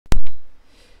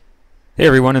Hey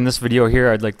everyone, in this video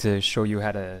here I'd like to show you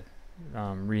how to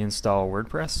reinstall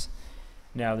WordPress.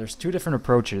 Now there's two different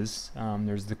approaches.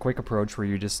 There's the quick approach where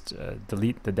you just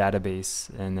delete the database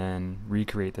and then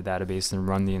recreate the database and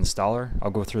run the installer.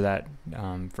 I'll go through that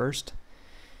first,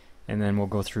 and then we'll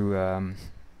go through a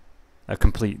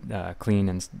complete clean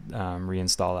and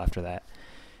reinstall after that.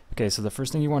 Okay, so the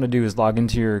first thing you want to do is log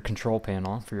into your control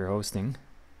panel for your hosting,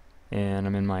 and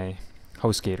I'm in my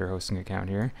HostGator hosting account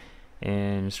here.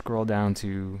 And scroll down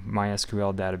to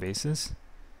MySQL databases.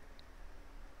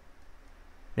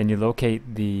 Then you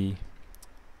locate the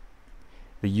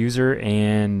user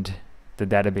and the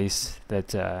database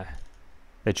that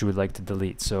you would like to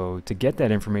delete. So to get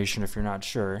that information, if you're not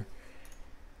sure,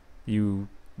 you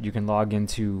can log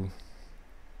into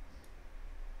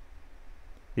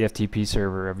the FTP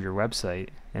server of your website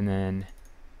and then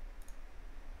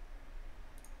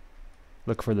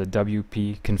look for the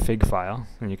WP config file,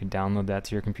 and you can download that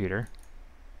to your computer.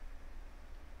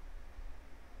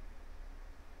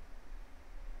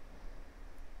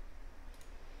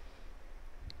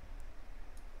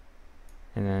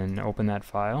 And then open that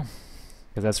file,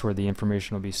 because that's where the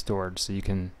information will be stored, so you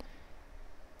can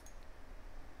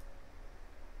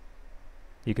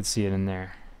see it in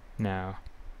there. Now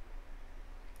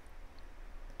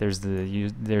there's the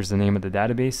name of the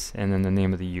database and then the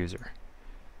name of the user.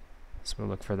 So we'll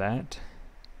look for that.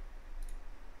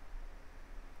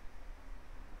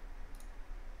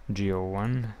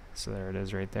 Go1, so there it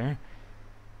is right there.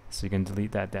 So you can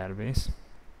delete that database.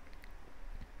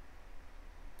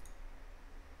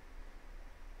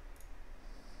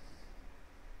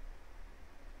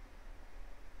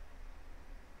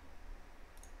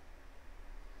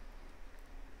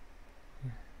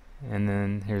 And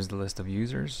then here's the list of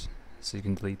users, so you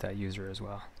can delete that user as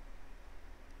well.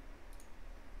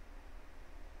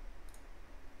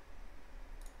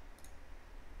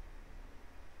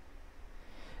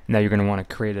 Now you're going to want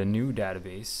to create a new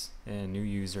database and a new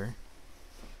user,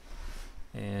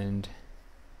 and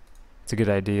it's a good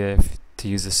idea to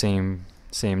use the same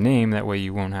name. That way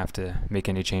you won't have to make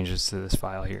any changes to this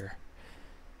file here.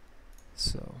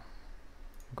 So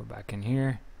go back in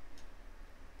here.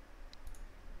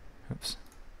 Oops.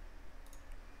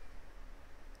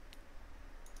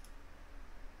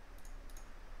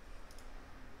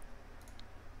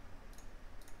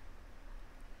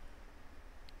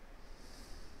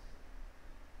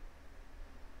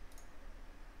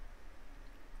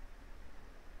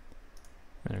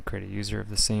 I'm going to create a user of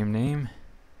the same name,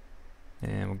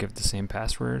 and we'll give it the same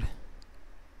password.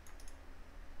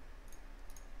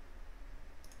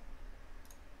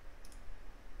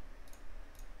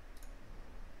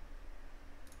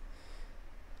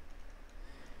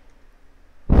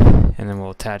 And then we'll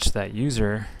attach that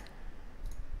user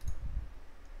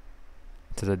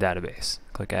to the database.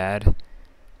 Click Add,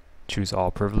 choose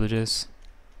All Privileges,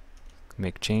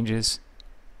 make changes,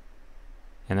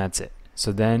 and that's it.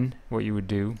 So then what you would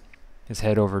do is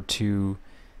head over to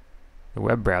the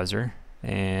web browser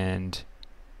and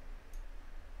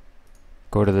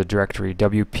go to the directory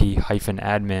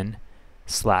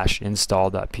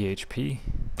wp-admin/install.php,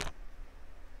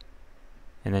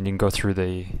 and then you can go through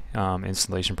the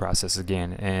installation process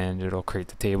again, and it'll create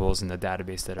the tables and the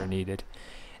database that are needed.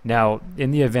 Now,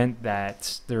 in the event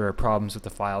that there are problems with the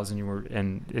files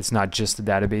and it's not just the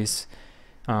database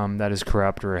that is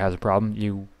corrupt or has a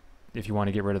problem, if you want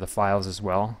to get rid of the files as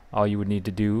well, all you would need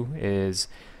to do is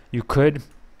you could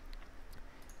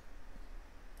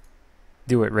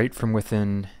do it right from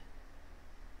within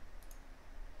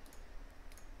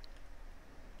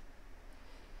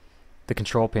the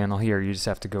control panel here. You just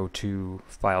have to go to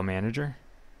File Manager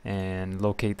and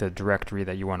locate the directory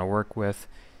that you want to work with.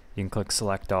 You can click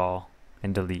Select All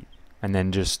and Delete, and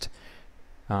then just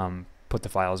put the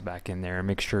files back in there and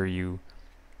make sure you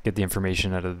get the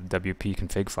information out of the WP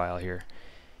config file here.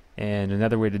 And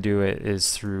another way to do it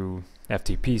is through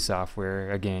FTP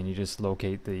software. Again, you just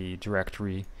locate the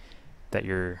directory that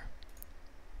your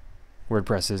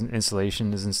WordPress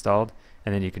installation is installed,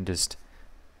 and then you can just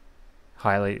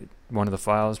highlight one of the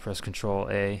files, press Control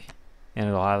A, and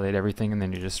it'll highlight everything, and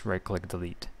then you just right click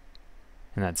Delete,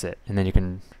 and that's it. And then you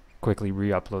can quickly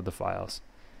re-upload the files,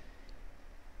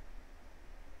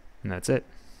 and that's it.